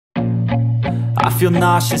I feel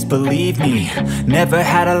nauseous, believe me. Never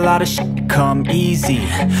had a lot of shit come easy.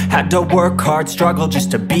 Had to work hard, struggle just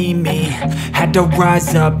to be me. Had to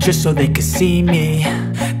rise up just so they could see me.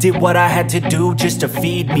 Did what I had to do just to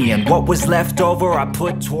feed me. And what was left over I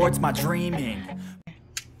put towards my dreaming.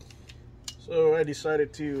 So I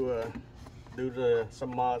decided to do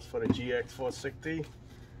some mods for the GX460.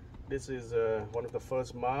 This is one of the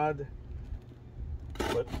first mod,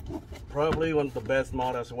 but probably one of the best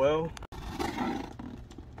mod as well.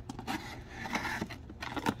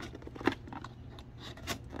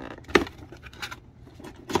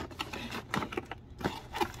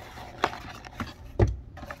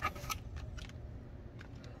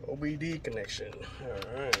 OBD connection.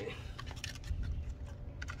 All right.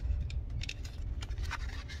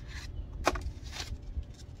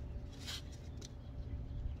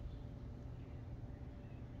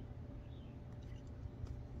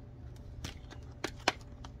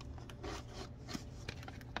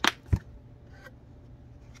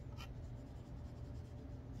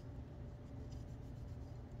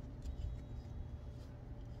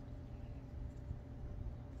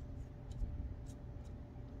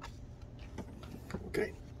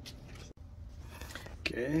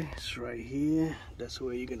 Okay, it's right here. That's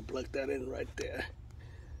where you're gonna plug that in, right there,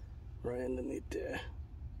 right underneath there.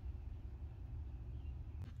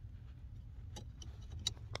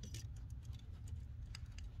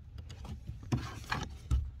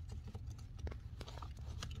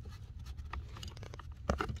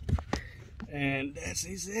 And that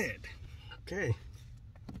is it. Okay,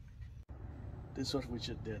 this is what we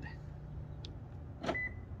just did.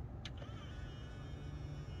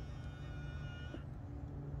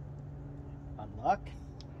 Unlock.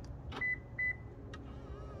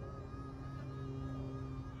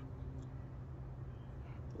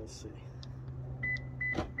 Let's see.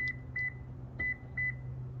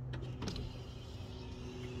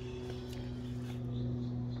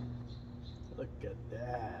 Look at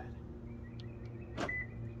that.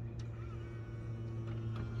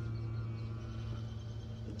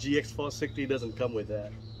 The GX460 doesn't come with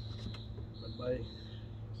that, but by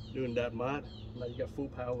doing that mod, now you got full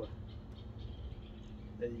power.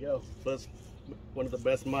 There you go. Plus one of the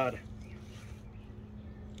best mod.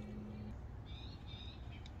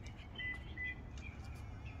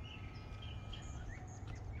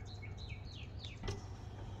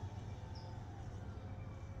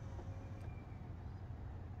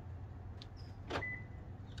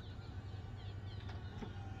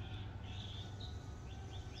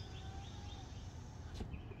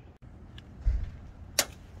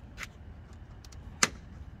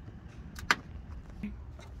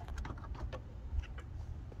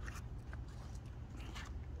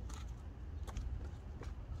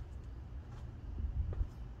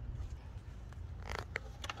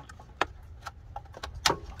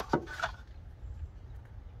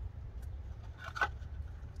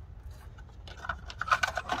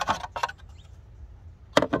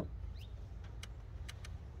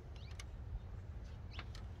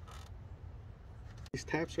 These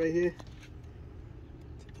tabs right here,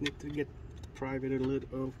 need to get the private lid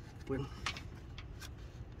open.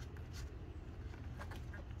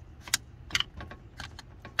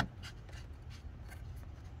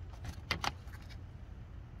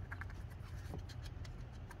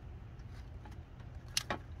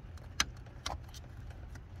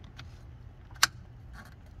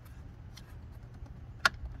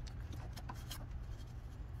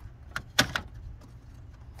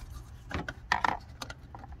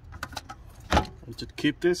 Just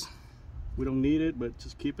keep this. We don't need it, but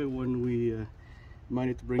just keep it when we might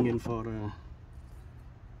need to bring in for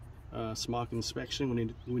the smoke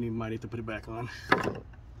inspection. We might need to put it back on. Okay.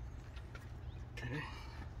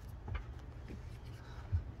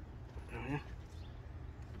 Oh, yeah.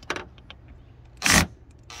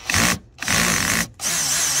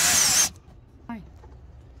 Hi.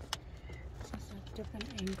 This is a different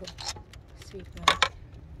angle. See that.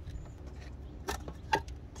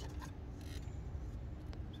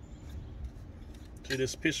 See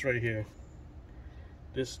this piece right here,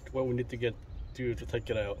 this is what we need to get to take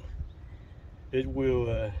it out. It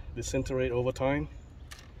will disintegrate over time.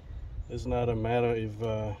 It's not a matter if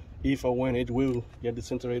or when, it will get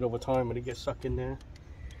disintegrate over time when it gets stuck in there.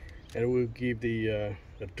 And it will give the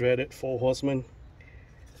dreaded 4 horsemen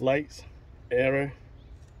lights, error,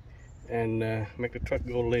 and make the truck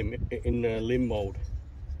go limb in limb mode.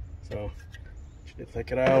 So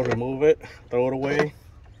take it out, remove it, throw it away.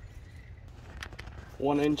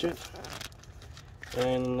 1-inch it.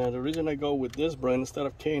 And the reason I go with this brand instead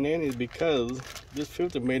of K&N is because this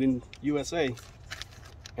filter made in USA,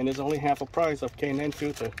 and it's only half a price of K&N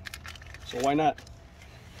filter. So why not?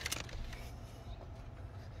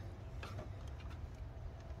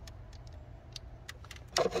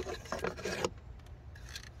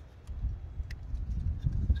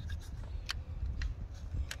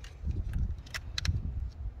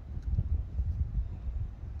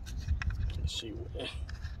 Let's see where.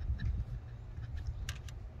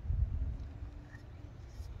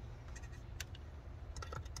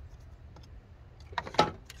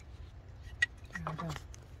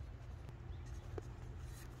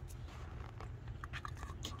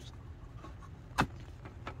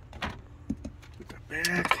 Put that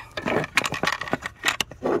back.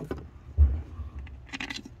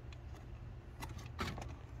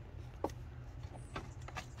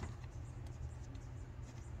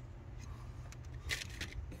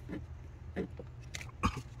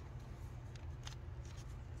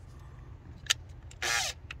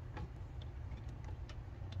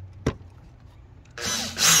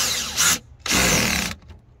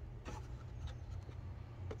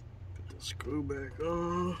 Screw back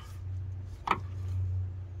on.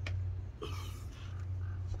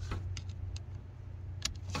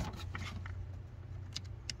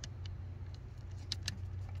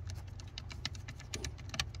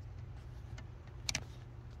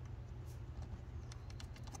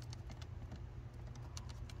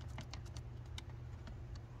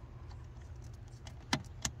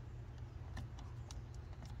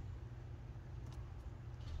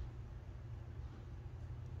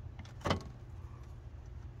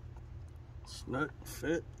 Snug,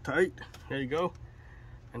 fit, tight. There you go.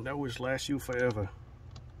 And that will last you forever.